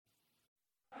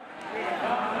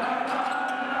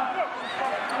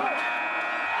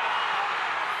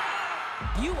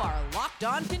You are Locked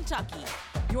On Kentucky,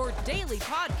 your daily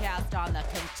podcast on the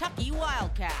Kentucky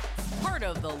Wildcats. Part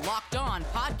of the Locked On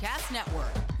Podcast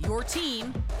Network, your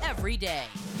team every day.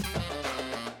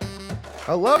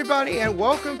 Hello, everybody, and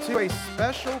welcome to a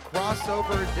special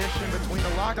crossover edition between the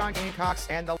Locked On Gamecocks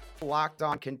and the Locked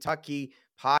On Kentucky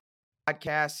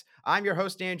podcast. I'm your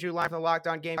host, Andrew Lyon from the Locked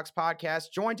On Gamecocks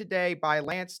podcast, joined today by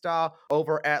Lance Dawe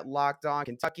over at Locked On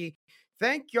Kentucky.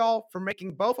 Thank y'all for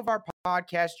making both of our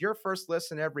podcasts your first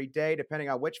listen every day, depending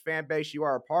on which fan base you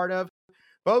are a part of.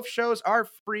 Both shows are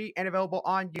free and available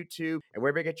on YouTube and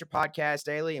wherever you get your podcast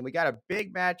daily. And we got a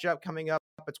big matchup coming up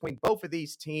between both of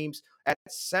these teams at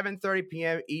 7:30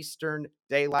 p.m. Eastern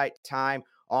Daylight Time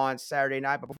on Saturday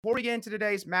night. But before we get into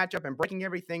today's matchup and breaking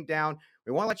everything down,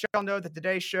 we want to let y'all know that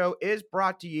today's show is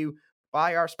brought to you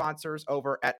by our sponsors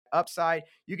over at Upside.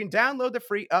 You can download the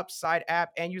free Upside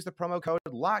app and use the promo code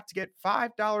LOCK to get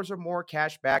 $5 or more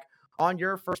cash back on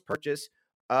your first purchase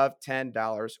of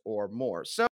 $10 or more.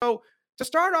 So to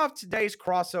start off today's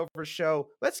crossover show,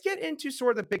 let's get into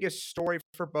sort of the biggest story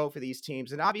for both of these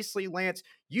teams. And obviously, Lance,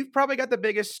 you've probably got the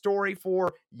biggest story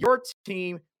for your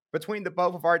team between the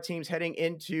both of our teams heading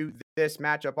into this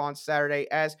matchup on Saturday,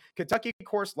 as Kentucky, of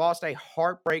course, lost a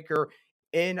heartbreaker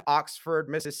in Oxford,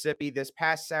 Mississippi this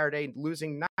past Saturday,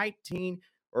 losing 22-19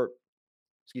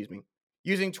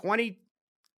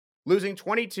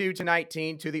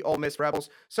 to the Ole Miss Rebels.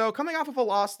 So coming off of a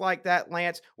loss like that,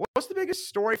 Lance, what's the biggest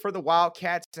story for the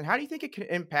Wildcats, and how do you think it can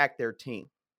impact their team?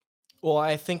 Well,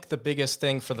 I think the biggest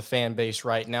thing for the fan base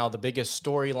right now, the biggest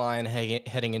storyline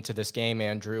heading into this game,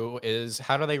 Andrew, is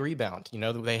how do they rebound? You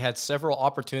know, they had several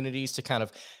opportunities to kind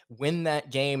of win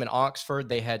that game in Oxford.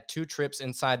 They had two trips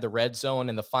inside the red zone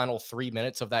in the final 3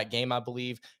 minutes of that game, I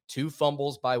believe. Two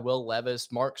fumbles by Will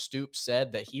Levis. Mark Stoops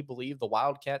said that he believed the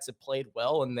Wildcats had played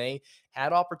well and they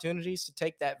had opportunities to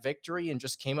take that victory and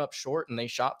just came up short, and they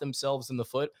shot themselves in the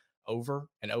foot over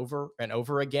and over and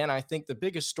over again. I think the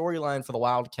biggest storyline for the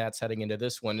Wildcats heading into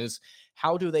this one is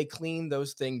how do they clean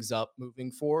those things up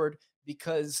moving forward?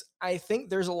 Because I think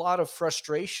there's a lot of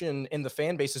frustration in the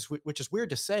fan bases, which is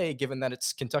weird to say, given that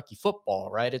it's Kentucky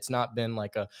football, right? It's not been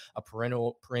like a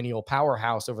perennial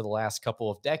powerhouse over the last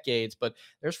couple of decades, but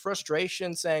there's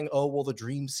frustration saying, oh, well, the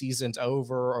dream season's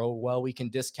over, or, well, we can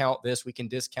discount this, we can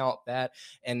discount that.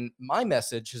 And my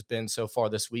message has been so far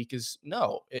this week is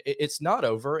no, it's not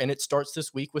over. And it starts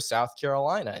this week with South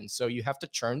Carolina. And so you have to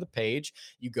turn the page,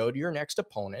 you go to your next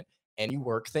opponent, and you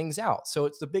work things out. So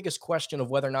it's the biggest question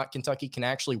of whether or not Kentucky can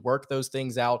actually work those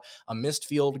things out. A missed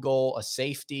field goal, a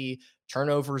safety,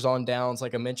 turnovers on downs,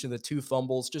 like I mentioned, the two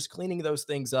fumbles, just cleaning those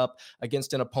things up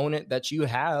against an opponent that you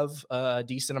have a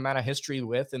decent amount of history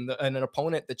with, and an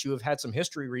opponent that you have had some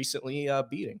history recently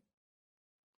beating.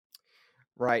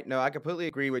 Right. No, I completely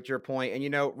agree with your point.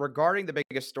 And, regarding the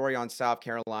biggest story on South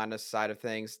Carolina's side of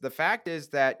things, the fact is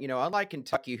that, unlike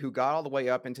Kentucky, who got all the way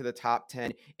up into the top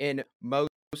 10 in most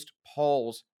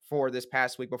polls for this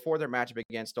past week before their matchup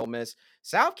against Ole Miss,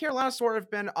 South Carolina sort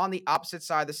of been on the opposite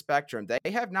side of the spectrum.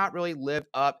 They have not really lived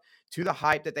up to the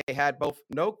hype that they had both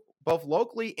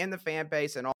locally in the fan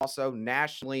base and also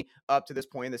nationally up to this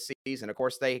point in the season. Of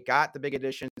course, they got the big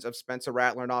additions of Spencer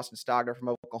Rattler and Austin Stogner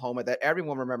from Oklahoma that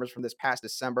everyone remembers from this past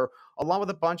December, along with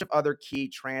a bunch of other key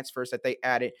transfers that they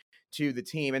added to the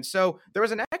team. And so there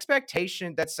was an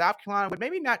expectation that South Carolina would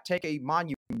maybe not take a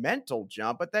monumental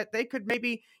jump, but that they could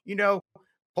maybe,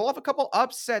 pull off a couple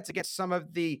upsets against some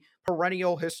of the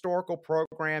perennial historical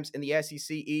programs in the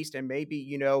SEC East, and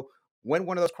maybe, win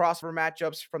one of those crossover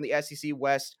matchups from the SEC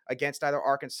West against either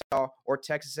Arkansas or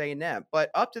Texas A&M. But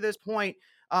up to this point,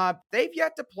 they've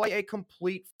yet to play a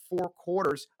complete 4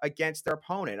 quarters against their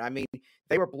opponent. I mean,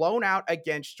 they were blown out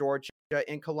against Georgia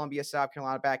in Columbia, South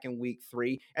Carolina back in week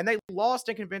 3, and they lost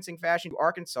in convincing fashion to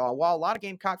Arkansas. While a lot of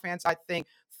Gamecock fans, I think,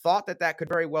 thought that could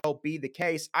very well be the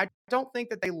case, I don't think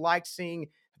that they liked seeing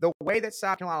the way that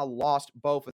South Carolina lost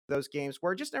both of those games,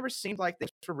 where it just never seemed like things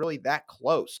were really that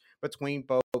close between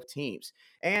both teams.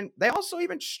 And they also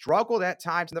even struggled at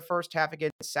times in the first half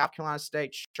against South Carolina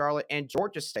State, Charlotte, and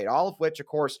Georgia State, all of which, of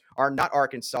course, are not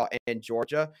Arkansas and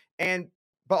Georgia.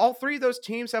 But all 3 of those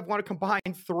teams have won a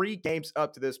combined 3 games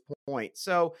up to this point.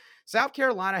 So South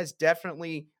Carolina has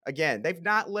definitely, again, they've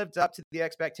not lived up to the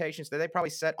expectations that they probably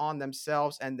set on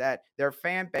themselves and that their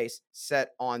fan base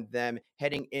set on them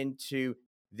heading into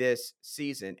this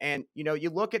season. And, you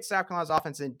look at South Carolina's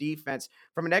offense and defense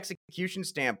from an execution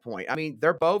standpoint. I mean,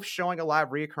 they're both showing a lot of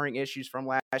reoccurring issues from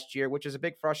last year, which is a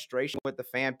big frustration with the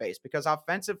fan base because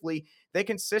offensively, they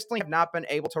consistently have not been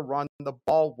able to run the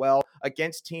ball well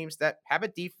against teams that have a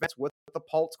defense with the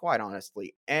pulse, quite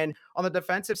honestly. And on the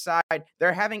defensive side,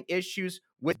 they're having issues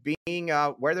with being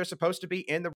where they're supposed to be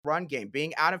in the run game,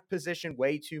 being out of position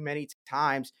way too many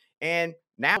times. And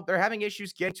now they're having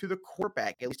issues getting to the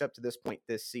quarterback, at least up to this point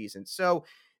this season. So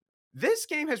this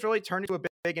game has really turned into a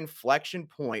big inflection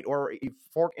point or a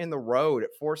fork in the road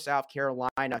for South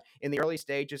Carolina in the early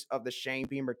stages of the Shane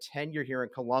Beamer tenure here in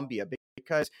Columbia,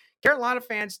 because Carolina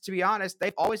fans, to be honest,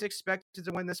 they've always expected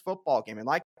to win this football game. And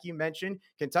like you mentioned,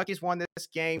 Kentucky's won this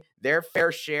game their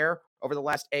fair share over the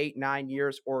last 8-9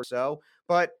 years or so.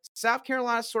 But South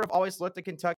Carolina sort of always looked at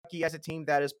Kentucky as a team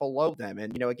that is below them.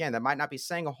 And, again, that might not be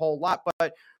saying a whole lot,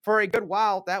 but for a good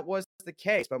while, that was the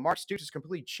case. But Mark Stoops has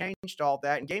completely changed all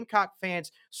that. And Gamecock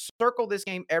fans circle this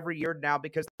game every year now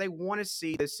because they want to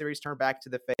see this series turn back to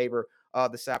the favor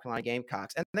of the South Carolina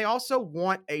Gamecocks. And they also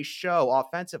want a show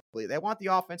offensively. They want the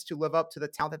offense to live up to the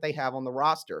talent that they have on the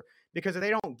roster. Because if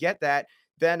they don't get that,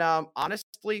 then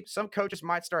honestly, some coaches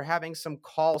might start having some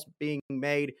calls being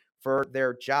made for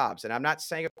their jobs. And I'm not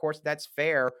saying, of course, that's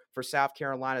fair for South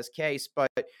Carolina's case, but,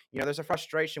 there's a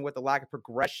frustration with the lack of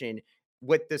progression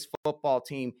with this football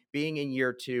team being in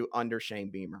year 2 under Shane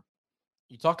Beamer.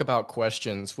 You talk about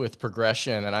questions with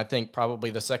progression, and I think probably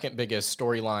the second biggest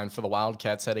storyline for the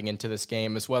Wildcats heading into this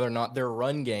game is whether or not their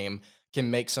run game can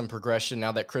make some progression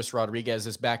now that Chris Rodriguez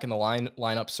is back in the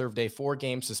lineup, served a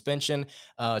 4-game suspension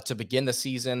to begin the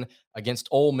season against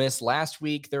Ole Miss last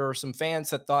week. There are some fans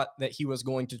that thought that he was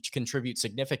going to contribute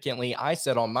significantly. I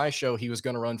said on my show he was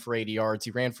going to run for 80 yards.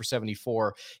 He ran for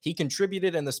 74. He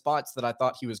contributed in the spots that I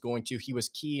thought he was going to. He was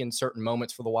key in certain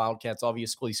moments for the Wildcats.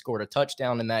 Obviously, he scored a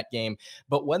touchdown in that game.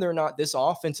 But whether or not this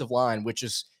offensive line, which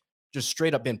is just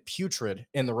straight up been putrid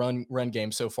in the run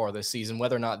game so far this season,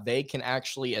 whether or not they can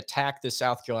actually attack the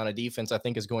South Carolina defense, I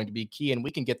think is going to be key. And we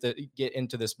can get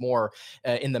into this more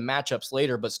in the matchups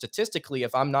later. But statistically,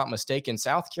 if I'm not mistaken,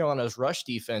 South Carolina's rush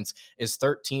defense is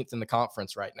 13th in the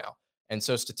conference right now. And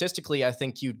so statistically, I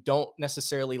think you don't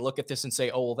necessarily look at this and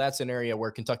say, oh, well, that's an area where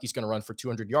Kentucky's going to run for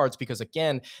 200 yards because,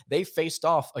 again, they faced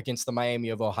off against the Miami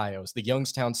of Ohio's, the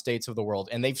Youngstown States of the world,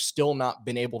 and they've still not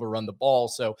been able to run the ball.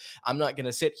 So I'm not going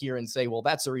to sit here and say, well,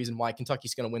 that's the reason why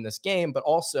Kentucky's going to win this game. But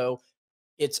also,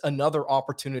 it's another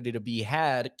opportunity to be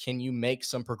had. Can you make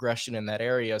some progression in that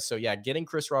area? So yeah, getting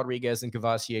Chris Rodriguez and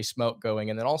Cavassier Smoke going.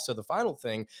 And then also the final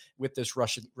thing with this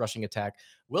rushing attack,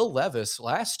 Will Levis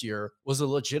last year was a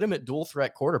legitimate dual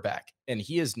threat quarterback, and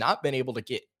he has not been able to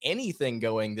get anything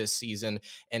going this season.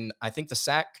 And I think the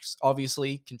sacks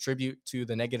obviously contribute to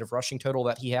the negative rushing total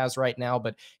that he has right now,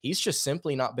 but he's just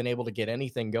simply not been able to get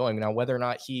anything going. Now, whether or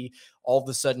not he all of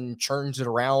a sudden churns it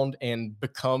around and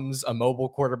becomes a mobile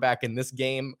quarterback in this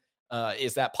game,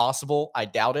 is that possible? I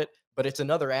doubt it. But it's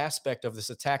another aspect of this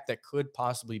attack that could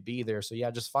possibly be there. So, yeah,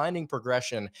 just finding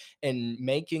progression and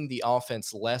making the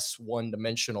offense less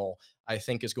one-dimensional, I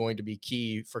think, is going to be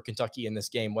key for Kentucky in this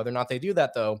game. Whether or not they do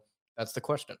that, though, that's the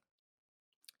question.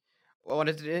 Well, and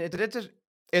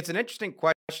it's an interesting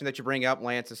question that you bring up,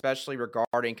 Lance, especially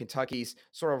regarding Kentucky's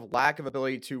sort of lack of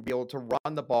ability to be able to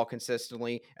run the ball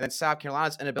consistently, and then South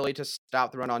Carolina's inability to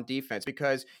stop the run on defense.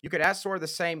 Because you could ask sort of the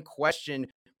same question,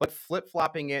 but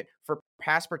flip-flopping it for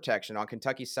pass protection on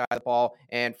Kentucky's side of the ball,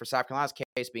 and for South Carolina's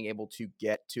case, being able to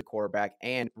get to quarterback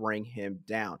and bring him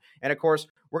down. And of course,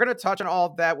 we're going to touch on all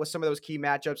of that with some of those key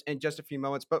matchups in just a few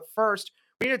moments. But first,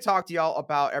 we need to talk to y'all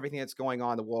about everything that's going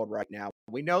on in the world right now.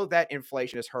 We know that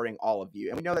inflation is hurting all of you.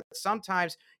 And we know that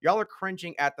sometimes y'all are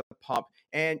cringing at the pump,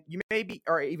 and you maybe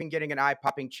are even getting an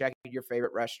eye-popping check at your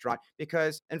favorite restaurant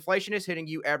because inflation is hitting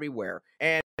you everywhere.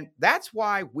 And that's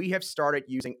why we have started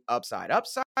using Upside.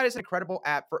 Upside is an incredible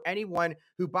app for anyone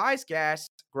who buys gas,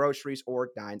 groceries, or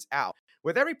dines out.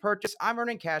 With every purchase, I'm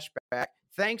earning cash back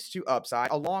thanks to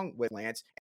Upside, along with Lance.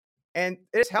 And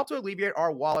it has helped to alleviate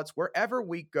our wallets wherever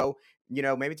we go,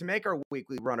 maybe to make our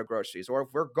weekly run of groceries, or if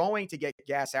we're going to get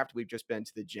gas after we've just been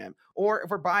to the gym, or if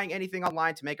we're buying anything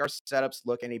online to make our setups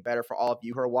look any better for all of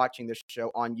you who are watching this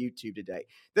show on YouTube today.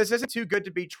 This isn't too good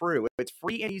to be true. It's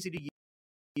free and easy to use,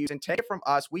 and take it from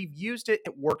us. We've used it.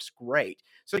 It works great.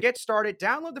 So to get started,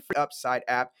 download the free Upside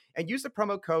app and use the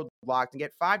promo code LOCKED and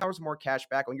get $5 more cash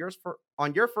back on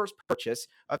your first purchase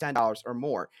of $10 or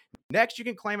more. Next, you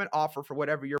can claim an offer for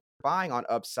whatever you're buying on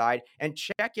Upside and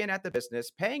check in at the business,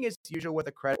 paying as usual with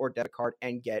a credit or debit card,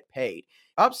 and get paid.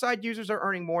 Upside users are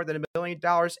earning more than $1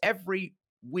 million every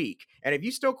week. And if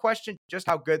you still question just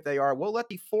how good they are, we'll let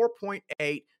the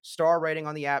 4.8 star rating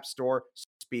on the App Store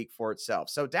speak for itself.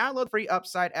 So download the free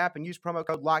Upside app and use promo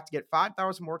code LOCK to get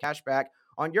 $5 more cash back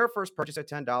on your first purchase of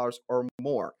 $10 or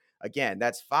more. Again,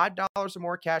 that's $5 or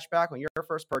more cash back on your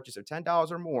first purchase of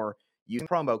 $10 or more using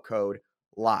promo code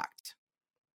LOCKED.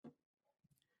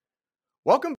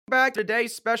 Welcome back to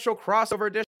today's special crossover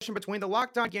edition between the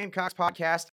Locked On Gamecocks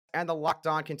podcast and the Locked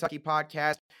On Kentucky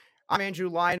podcast. I'm Andrew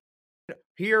Lyon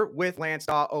here with Lance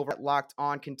Dawe over at Locked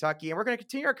On Kentucky, and we're going to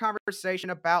continue our conversation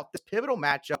about this pivotal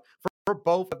matchup for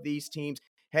both of these teams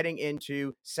heading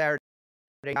into Saturday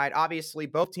night. Obviously,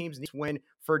 both teams need to win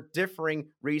for differing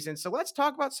reasons. So let's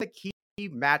talk about some key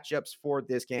matchups for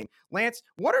this game. Lance,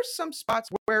 what are some spots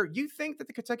where you think that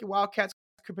the Kentucky Wildcats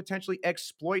could potentially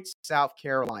exploit South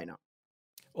Carolina?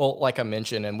 Well, like I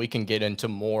mentioned, and we can get into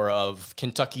more of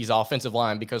Kentucky's offensive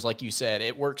line because, like you said,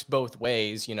 it works both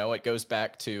ways. You know, it goes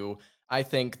back to, I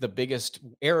think, the biggest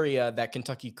area that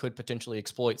Kentucky could potentially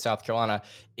exploit South Carolina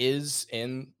is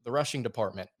in the rushing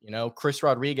department. You know, Chris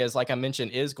Rodriguez, like I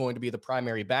mentioned, is going to be the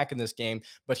primary back in this game,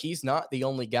 but he's not the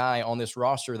only guy on this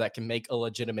roster that can make a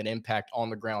legitimate impact on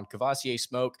the ground. Kavosiey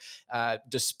Smoke,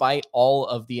 despite all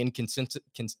of the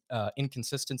inconsistencies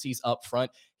up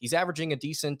front, he's averaging a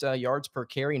decent yards per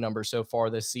carry number so far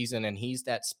this season, and he's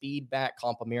that speed back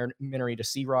complementary to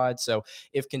C-Rod. So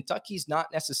if Kentucky's not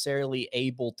necessarily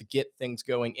able to get things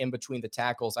going in between the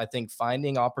tackles, I think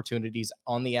finding opportunities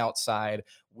on the outside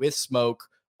with Smoke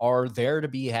are there to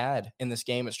be had in this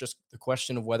game. It's just the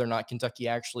question of whether or not Kentucky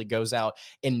actually goes out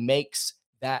and makes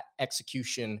that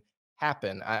execution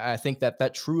happen. I think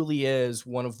that truly is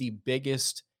one of the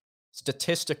biggest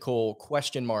statistical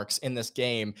question marks in this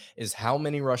game is how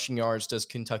many rushing yards does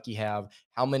Kentucky have?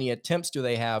 How many attempts do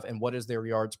they have? And what is their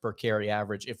yards per carry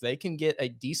average? If they can get a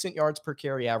decent yards per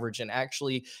carry average and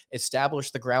actually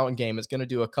establish the ground game, it's going to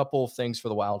do a couple of things for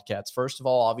the Wildcats. First of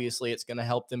all, obviously, it's going to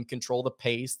help them control the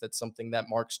pace. That's something that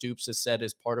Mark Stoops has said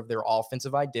is part of their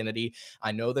offensive identity.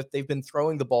 I know that they've been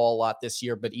throwing the ball a lot this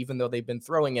year, but even though they've been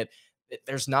throwing it,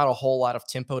 there's not a whole lot of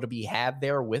tempo to be had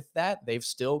there with that. They've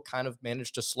still kind of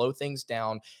managed to slow things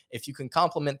down. If you can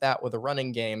complement that with a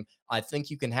running game, I think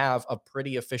you can have a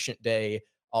pretty efficient day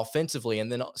offensively.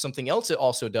 And then something else it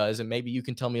also does, and maybe you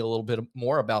can tell me a little bit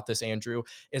more about this, Andrew,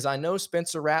 is I know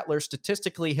Spencer Rattler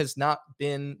statistically has not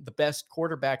been the best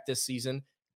quarterback this season,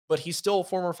 but he's still a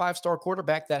former 5-star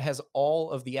quarterback that has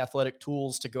all of the athletic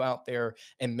tools to go out there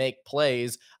and make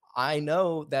plays. I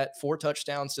know that 4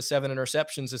 touchdowns to 7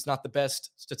 interceptions is not the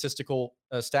best statistical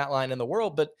stat line in the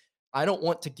world, but I don't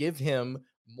want to give him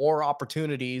more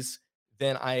opportunities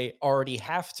than I already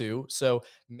have to. So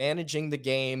managing the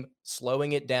game,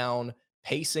 slowing it down,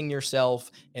 pacing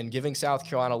yourself, and giving South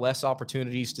Carolina less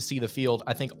opportunities to see the field,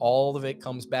 I think all of it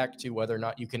comes back to whether or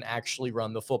not you can actually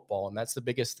run the football. And that's the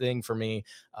biggest thing for me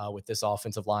with this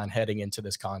offensive line heading into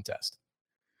this contest.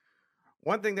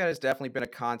 One thing that has definitely been a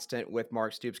constant with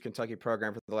Mark Stoops' Kentucky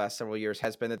program for the last several years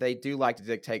has been that they do like to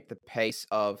dictate the pace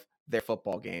of their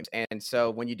football games. And so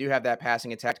when you do have that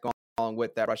passing attack going along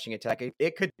with that rushing attack,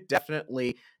 it could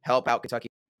definitely help out Kentucky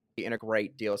in a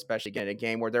great deal, especially again in a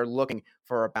game where they're looking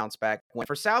for a bounce back win.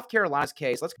 For South Carolina's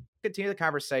case, let's continue the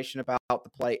conversation about the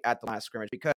play at the line of scrimmage,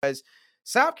 because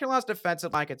South Carolina's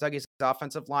defensive line, Kentucky's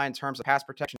offensive line in terms of pass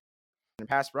protection and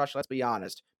pass rush, let's be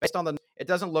honest, based on it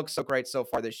doesn't look so great so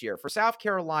far this year. For South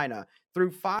Carolina,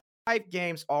 through 5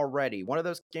 games already, one of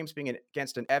those games being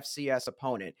against an FCS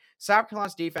opponent, South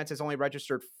Carolina's defense has only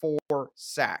registered 4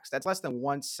 sacks. That's less than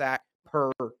 1 sack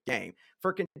per game.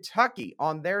 For Kentucky,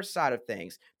 on their side of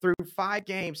things, through 5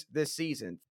 games this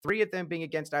season, 3 of them being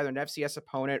against either an FCS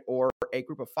opponent or a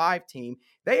group of 5 team,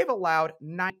 they have allowed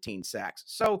 19 sacks.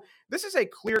 So this is a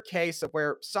clear case of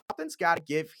where something's got to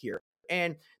give here.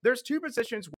 And there's 2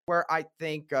 positions where I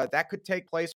think that could take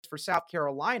place for South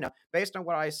Carolina based on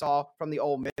what I saw from the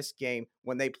Ole Miss game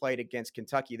when they played against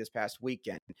Kentucky this past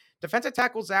weekend. Defensive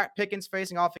tackle Zach Pickens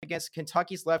facing off against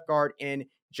Kentucky's left guard in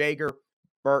Jager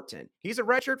Burton. He's a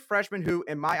redshirt freshman who,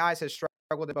 in my eyes, has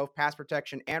struggled in both pass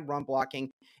protection and run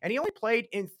blocking, and he only played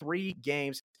in 3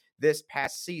 games this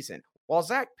past season. While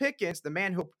Zach Pickens, the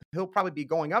man who he'll probably be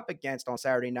going up against on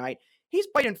Saturday night, he's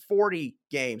played in 40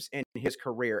 games in his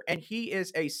career, and he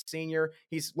is a senior.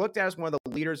 He's looked at as one of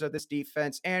the leaders of this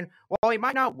defense, and while he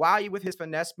might not wow you with his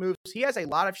finesse moves, he has a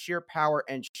lot of sheer power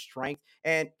and strength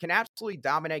and can absolutely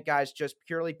dominate guys just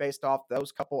purely based off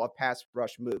those couple of pass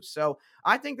rush moves. So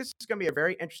I think this is going to be a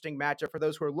very interesting matchup for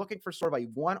those who are looking for sort of a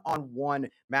one-on-one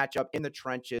matchup in the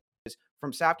trenches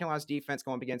from South Carolina's defense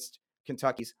going against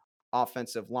Kentucky's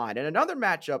offensive line. And another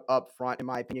matchup up front, in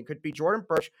my opinion, could be Jordan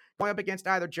Burch going up against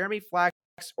either Jeremy Flax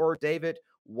or David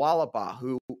Walaba,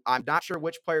 who I'm not sure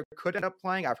which player could end up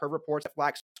playing. I've heard reports that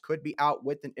Flax could be out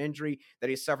with an injury that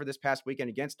he suffered this past weekend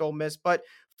against Ole Miss. But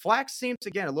Flax seems,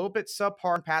 again, a little bit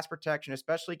subpar in pass protection,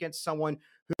 especially against someone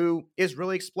who is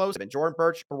really explosive. And Jordan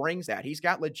Burch brings that. He's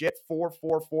got legit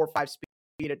 4.4, 4.5 speed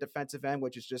at defensive end,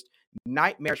 which is just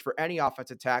nightmarish for any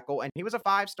offensive tackle. And he was a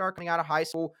 5-star coming out of high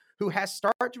school who has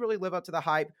started to really live up to the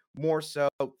hype more so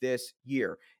this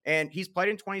year. And he's played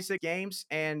in 26 games,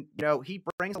 and, he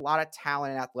brings a lot of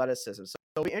talent and athleticism. So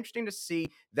it'll be interesting to see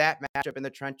that matchup in the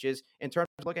trenches in terms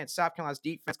of looking at South Carolina's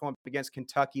defense going up against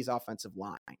Kentucky's offensive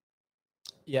line.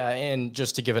 Yeah, and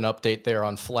just to give an update there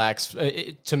on Flax,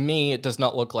 to me, it does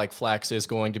not look like Flax is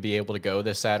going to be able to go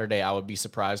this Saturday. I would be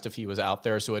surprised if he was out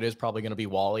there. So it is probably going to be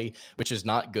Wally, which is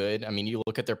not good. I mean, you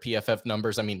look at their PFF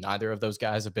numbers. I mean, neither of those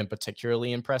guys have been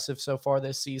particularly impressive so far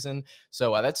this season.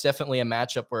 So that's definitely a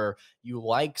matchup where you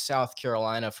like South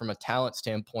Carolina from a talent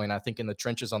standpoint. I think in the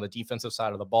trenches on the defensive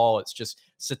side of the ball, it's just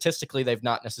statistically, they've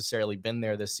not necessarily been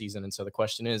there this season. And so the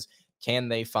question is, can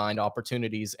they find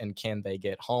opportunities and can they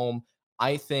get home?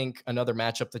 I think another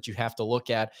matchup that you have to look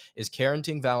at is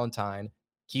Carrington Valentine,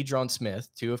 Keydron Smith,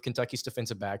 two of Kentucky's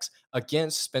defensive backs,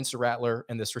 against Spencer Rattler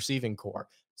and this receiving core.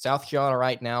 South Carolina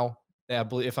right now, I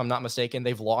believe, if I'm not mistaken,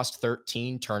 they've lost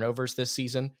 13 turnovers this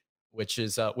season, which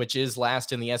is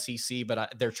last in the SEC,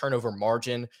 but their turnover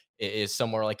margin is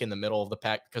somewhere like in the middle of the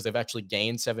pack because they've actually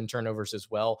gained 7 turnovers as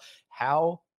well.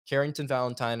 How Carrington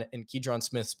Valentine and Keydron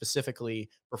Smith specifically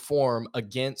perform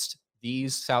against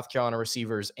these South Carolina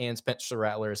receivers and Spencer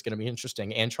Rattler is going to be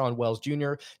interesting. Antron Wells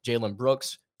Jr., Jalen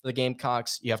Brooks for the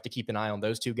Gamecocks. You have to keep an eye on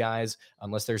those two guys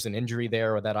unless there's an injury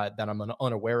there or that I'm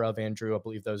unaware of, Andrew. I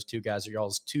believe those two guys are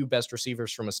y'all's 2 best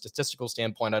receivers from a statistical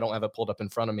standpoint. I don't have it pulled up in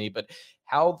front of me, but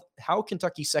how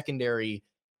Kentucky secondary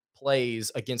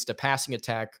plays against a passing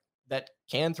attack that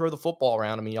can throw the football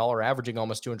around. I mean, y'all are averaging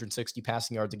almost 260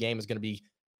 passing yards a game is going to be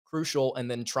crucial, and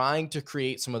then trying to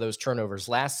create some of those turnovers.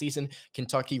 Last season,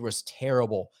 Kentucky was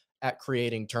terrible at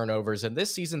creating turnovers, and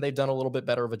this season they've done a little bit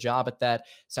better of a job at that.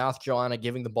 South Carolina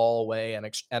giving the ball away at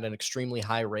an extremely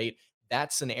high rate.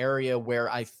 That's an area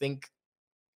where I think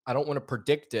I don't want to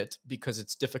predict it because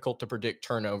it's difficult to predict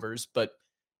turnovers, but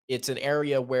it's an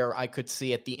area where I could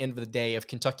see at the end of the day, if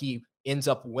Kentucky ends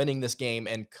up winning this game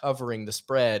and covering the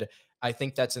spread, I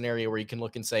think that's an area where you can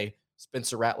look and say,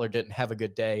 Spencer Rattler didn't have a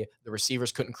good day. The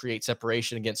receivers couldn't create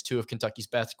separation against 2 of Kentucky's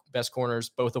best corners,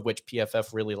 both of which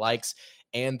PFF really likes,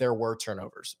 and there were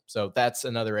turnovers. So that's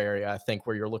another area I think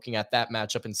where you're looking at that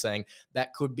matchup and saying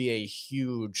that could be a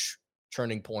huge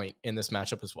turning point in this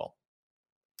matchup as well.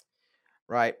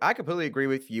 Right. I completely agree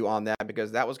with you on that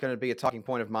because that was going to be a talking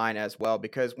point of mine as well.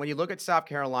 Because when you look at South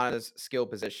Carolina's skill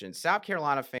position, South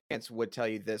Carolina fans would tell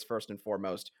you this first and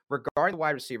foremost. Regarding the wide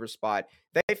receiver spot,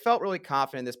 they felt really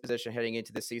confident in this position heading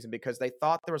into the season because they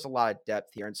thought there was a lot of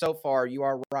depth here. And so far, you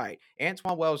are right.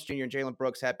 Antwan Wells Jr. and Jalen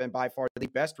Brooks have been by far the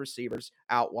best receivers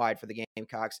out wide for the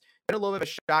Gamecocks. Been a little bit of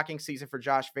a shocking season for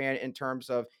Josh Vann in terms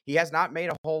of he has not made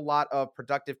a whole lot of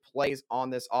productive plays on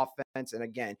this offense. And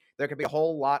again, there could be a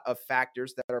whole lot of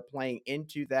factors that are playing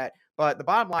into that. But the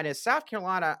bottom line is South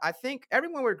Carolina, I think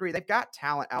everyone would agree they've got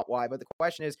talent out wide. But the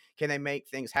question is, can they make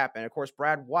things happen? Of course,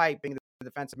 Brad White being the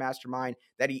defensive mastermind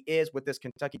that he is with this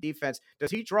Kentucky defense,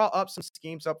 does he draw up some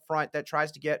schemes up front that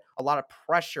tries to get a lot of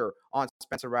pressure on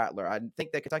Spencer Rattler? I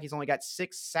think that Kentucky's only got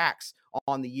 6 sacks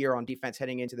on the year on defense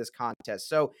heading into this contest.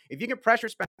 So if you can pressure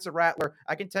Spencer Rattler,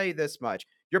 I can tell you this much.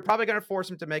 You're probably going to force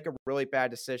him to make a really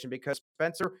bad decision because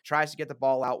Spencer tries to get the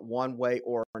ball out one way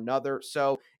or another.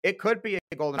 So it could be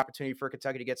a golden opportunity for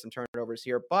Kentucky to get some turnovers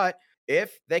here. But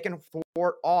if they can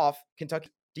thwart off Kentucky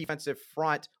defensive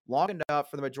front long enough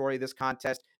for the majority of this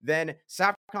contest, then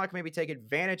South Carolina can maybe take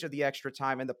advantage of the extra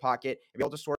time in the pocket and be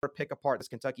able to sort of pick apart this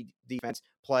Kentucky defense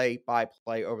play by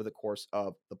play over the course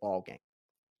of the ball game.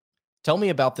 Tell me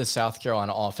about this South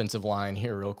Carolina offensive line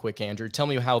here real quick, Andrew. Tell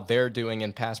me how they're doing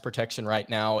in pass protection right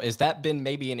now. Has that been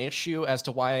maybe an issue as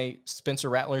to why Spencer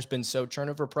Rattler's been so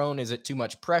turnover prone? Is it too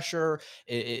much pressure?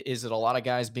 Is it a lot of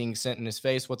guys being sent in his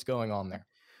face? What's going on there?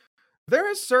 There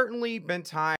has certainly been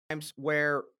times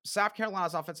where South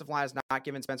Carolina's offensive line has not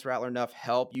given Spencer Rattler enough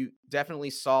help. You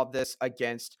definitely saw this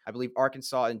against, I believe,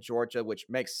 Arkansas and Georgia, which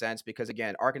makes sense because,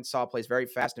 again, Arkansas plays very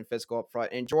fast and physical up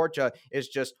front, and Georgia is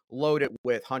just loaded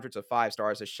with hundreds of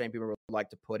 5-stars, as Shane Beamer would like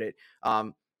to put it,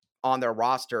 on their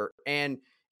roster. And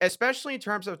especially in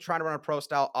terms of trying to run a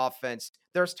pro-style offense,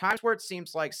 there's times where it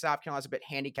seems like South Carolina's a bit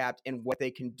handicapped in what they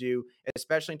can do,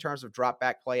 especially in terms of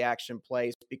drop-back play-action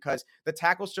plays, because the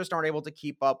tackles just aren't able to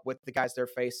keep up with the guys they're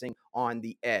facing on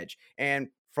the edge. And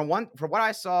from what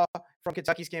I saw from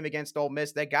Kentucky's game against Ole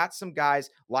Miss, they got some guys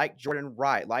like Jordan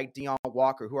Wright, like Deion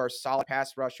Walker, who are solid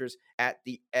pass rushers at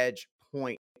the edge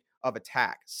point of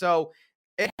attack. So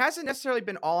it hasn't necessarily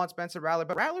been all on Spencer Rattler,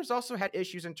 but Rattler's also had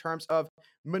issues in terms of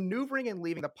maneuvering and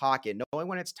leaving the pocket, knowing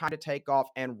when it's time to take off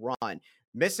and run,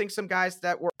 missing some guys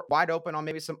that were wide open on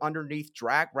maybe some underneath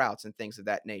drag routes and things of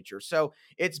that nature. So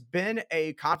it's been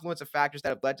a confluence of factors that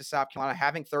have led to South Carolina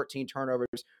having 13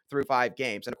 turnovers through 5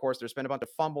 games. And of course, there's been a bunch of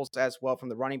fumbles as well from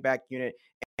the running back unit.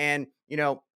 And,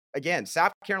 again,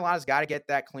 South Carolina's got to get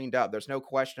that cleaned up. There's no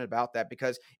question about that,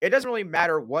 because it doesn't really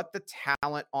matter what the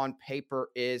talent on paper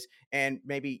is and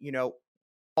maybe,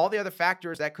 all the other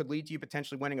factors that could lead to you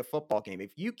potentially winning a football game.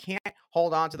 If you can't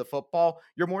hold on to the football,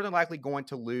 you're more than likely going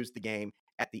to lose the game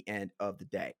at the end of the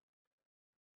day.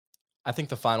 I think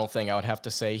the final thing I would have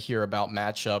to say here about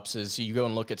matchups is you go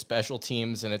and look at special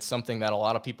teams, and it's something that a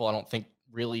lot of people I don't think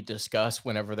really discuss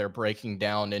whenever they're breaking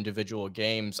down individual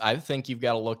games. I think you've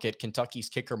got to look at Kentucky's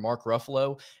kicker, Mark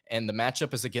Ruffalo, and the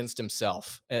matchup is against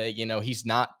himself. He's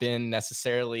not been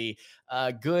necessarily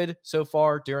good so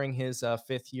far during his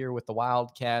 5th year with the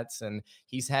Wildcats, and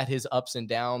he's had his ups and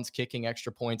downs kicking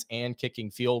extra points and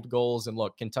kicking field goals. And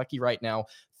look, Kentucky right now,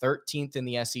 13th in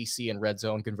the SEC in red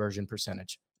zone conversion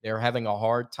percentage. They're having a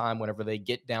hard time whenever they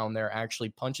get down there actually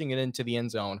punching it into the end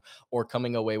zone or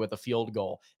coming away with a field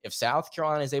goal. If South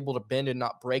Carolina is able to bend and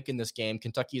not break in this game,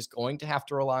 Kentucky is going to have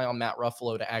to rely on Matt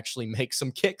Ruffalo to actually make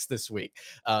some kicks this week.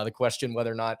 The question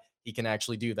whether or not he can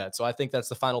actually do that. So I think that's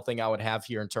the final thing I would have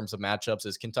here in terms of matchups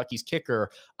is Kentucky's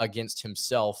kicker against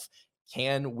himself.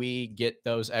 Can we get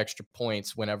those extra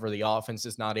points whenever the offense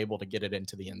is not able to get it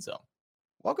into the end zone?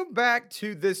 Welcome back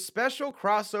to this special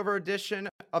crossover edition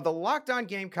of the Locked On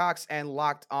Gamecocks and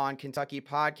Locked On Kentucky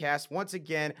podcast. Once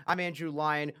again, I'm Andrew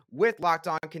Lyon with Locked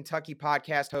On Kentucky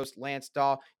podcast host Lance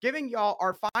Dahl, giving y'all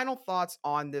our final thoughts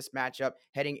on this matchup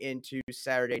heading into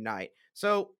Saturday night.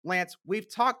 So, Lance,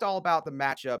 we've talked all about the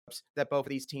matchups that both of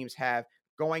these teams have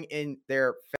going in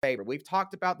their favor. We've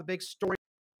talked about the big story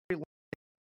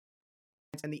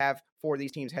and the have for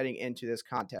these teams heading into this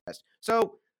contest.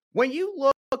 So, when you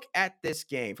look at this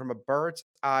game from a bird's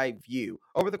eye view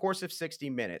over the course of 60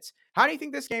 minutes, how do you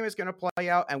think this game is going to play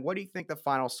out, and what do you think the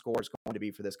final score is going to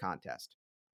be for this contest?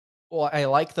 Well, I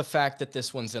like the fact that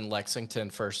this one's in Lexington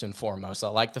first and foremost. I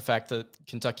like the fact that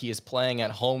Kentucky is playing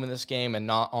at home in this game and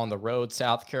not on the road.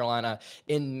 South Carolina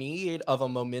in need of a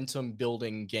momentum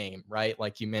building game, right?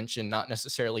 Like you mentioned, not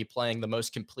necessarily playing the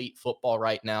most complete football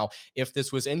right now. If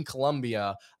this was in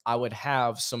Columbia, I would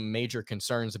have some major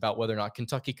concerns about whether or not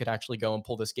Kentucky could actually go and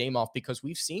pull this game off, because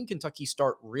we've seen Kentucky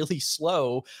start really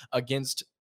slow against,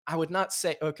 I would not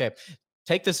say, okay,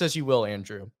 take this as you will,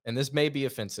 Andrew, and this may be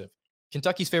offensive.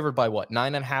 Kentucky's favored by what?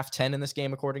 9.5, 10 in this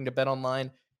game, according to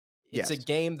BetOnline. It's a Yes.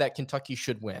 game that Kentucky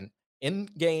should win. In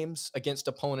games against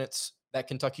opponents that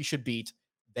Kentucky should beat,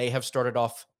 they have started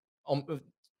off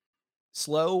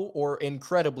slow or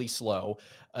incredibly slow.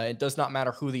 It does not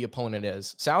matter who the opponent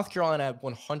is. South Carolina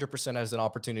 100% has an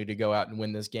opportunity to go out and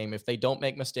win this game if they don't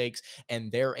make mistakes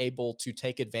and they're able to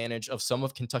take advantage of some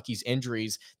of Kentucky's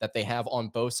injuries that they have on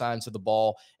both sides of the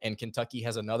ball. And Kentucky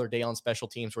has another day on special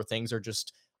teams where things are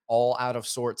just all out of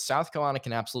sorts. South Carolina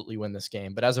can absolutely win this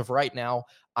game. But as of right now,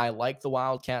 I like the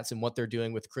Wildcats and what they're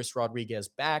doing with Chris Rodriguez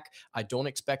back. I don't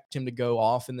expect him to go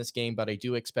off in this game, but I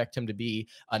do expect him to be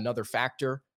another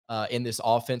factor in this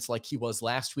offense like he was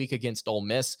last week against Ole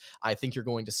Miss. I think you're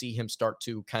going to see him start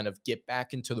to kind of get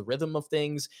back into the rhythm of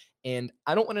things. And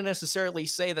I don't want to necessarily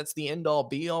say that's the end all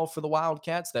be all for the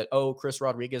Wildcats, that, oh, Chris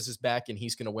Rodriguez is back and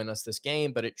he's going to win us this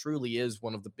game, but it truly is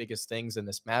one of the biggest things in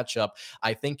this matchup.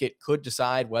 I think it could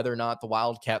decide whether or not the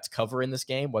Wildcats cover in this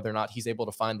game, whether or not he's able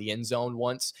to find the end zone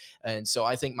once. And so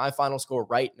I think my final score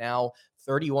right now,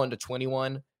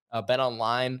 31-21.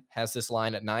 BetOnline has this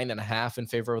line at 9.5 in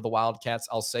favor of the Wildcats.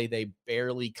 I'll say they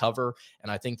barely cover,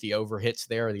 and I think the over hits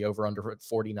there, the over under at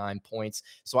 49 points.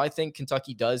 So I think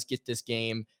Kentucky does get this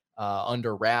game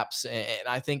under wraps. And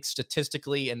I think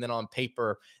statistically and then on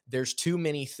paper, there's too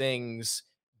many things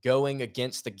going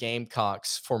against the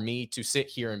Gamecocks for me to sit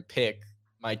here and pick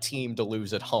my team to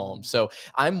lose at home. So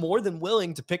I'm more than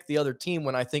willing to pick the other team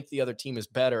when I think the other team is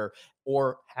better,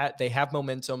 or they have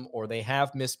momentum, or they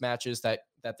have mismatches that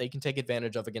they can take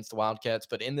advantage of against the Wildcats.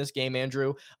 But in this game,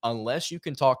 Andrew, unless you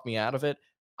can talk me out of it,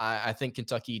 I think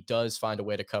Kentucky does find a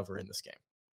way to cover in this game.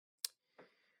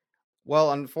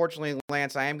 Well, unfortunately,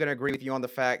 Lance, I am going to agree with you on the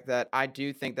fact that I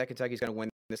do think that Kentucky's going to win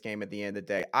this game at the end of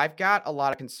the day. I've got a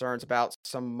lot of concerns about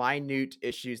some minute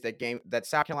issues that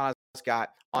South Carolina's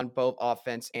got on both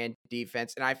offense and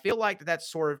defense, and I feel like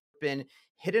that's sort of been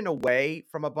hidden away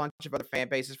from a bunch of other fan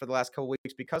bases for the last couple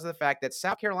weeks because of the fact that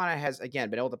South Carolina has, again,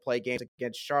 been able to play games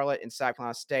against Charlotte and South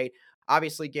Carolina State.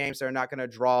 Obviously, games that are not going to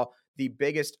draw the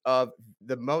biggest of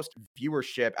the most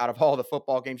viewership out of all the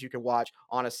football games you can watch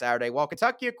on a Saturday. While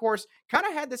Kentucky, of course, kind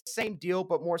of had the same deal,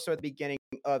 but more so at the beginning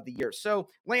of the year. So,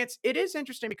 Lance, it is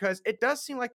interesting because it does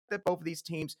seem like that both of these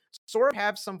teams sort of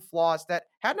have some flaws that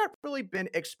had not really been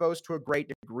exposed to a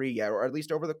great degree yet, or at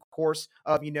least over the course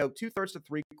of, 2/3 to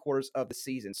 3/4 of the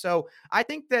season. So I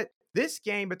think that this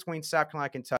game between South Carolina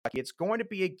and Kentucky, it's going to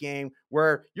be a game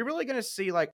where you're really going to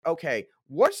see, like, okay,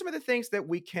 what are some of the things that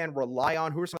we can rely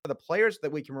on? Who are some of the players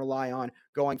that we can rely on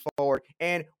going forward?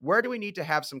 And where do we need to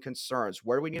have some concerns?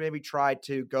 Where do we need to maybe try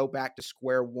to go back to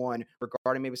square one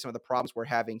regarding maybe some of the problems we're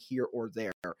having here or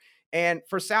there? And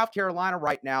for South Carolina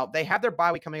right now, they have their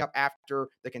bye week coming up after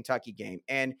the Kentucky game.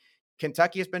 And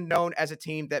Kentucky has been known as a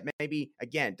team that maybe,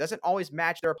 again, doesn't always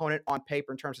match their opponent on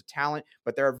paper in terms of talent,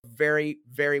 but they're a very,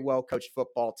 very well-coached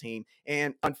football team.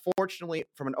 And unfortunately,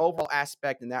 from an overall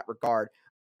aspect in that regard,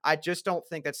 I just don't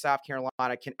think that South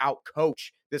Carolina can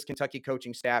outcoach this Kentucky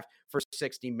coaching staff for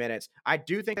 60 minutes. I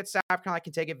do think that South Carolina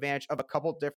can take advantage of a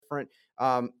couple different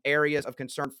areas of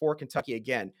concern for Kentucky.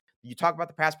 Again, you talk about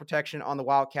the pass protection on the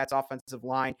Wildcats offensive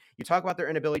line. You talk about their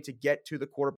inability to get to the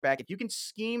quarterback. If you can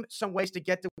scheme some ways to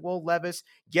get to Will Levis,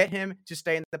 get him to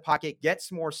stay in the pocket, get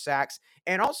some more sacks,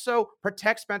 and also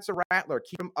protect Spencer Rattler,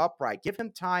 keep him upright, give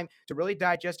him time to really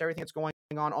digest everything that's going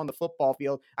on the football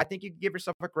field, I think you can give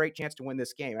yourself a great chance to win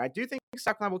this game. And I do think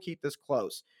South Carolina will keep this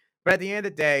close. But at the end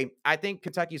of the day, I think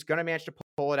Kentucky's going to manage to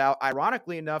pull it out,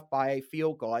 ironically enough, by a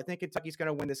field goal. I think Kentucky's going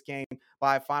to win this game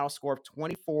by a final score of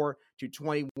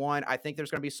 24-21. I think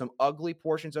there's going to be some ugly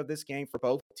portions of this game for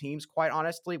both teams, quite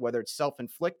honestly, whether it's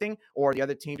self-inflicting or the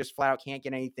other team just flat out can't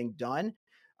get anything done.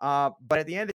 But at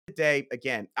the end of the day,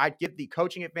 again, I'd give the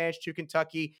coaching advantage to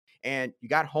Kentucky, and you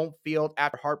got home field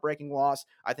after heartbreaking loss.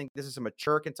 I think this is a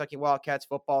mature Kentucky Wildcats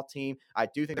football team. I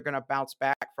do think they're going to bounce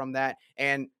back from that.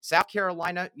 And South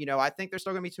Carolina, I think there's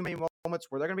still going to be too many moments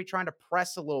where they're going to be trying to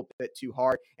press a little bit too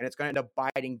hard, and it's going to end up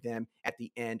biting them at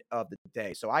the end of the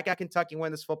day. So I got Kentucky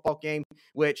win this football game,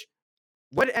 which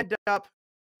would end up,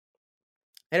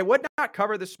 and it would not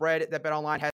cover the spread that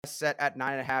BetOnline has set at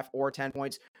 9.5 or 10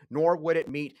 points, nor would it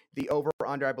meet the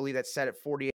over-under, I believe that's set at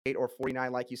 48 or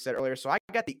 49, like you said earlier. So I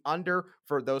got the under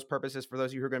for those purposes, for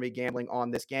those of you who are going to be gambling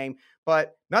on this game.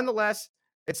 But nonetheless,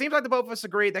 it seems like the both of us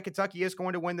agree that Kentucky is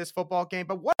going to win this football game.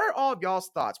 But what are all of y'all's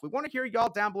thoughts? We want to hear y'all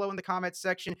down below in the comments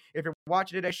section if you're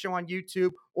watching today's show on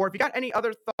YouTube, or if you got any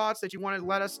other thoughts that you want to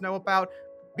let us know about.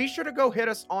 Be sure to go hit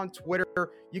us on Twitter.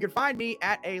 You can find me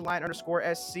at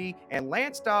 @ALine_SC and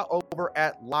Lance over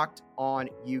at Locked On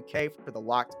UK for the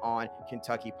Locked On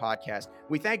Kentucky podcast.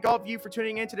 We thank all of you for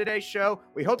tuning in to today's show.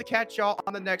 We hope to catch y'all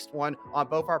on the next one on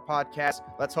both our podcasts.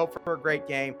 Let's hope for a great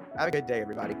game. Have a good day,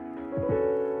 everybody.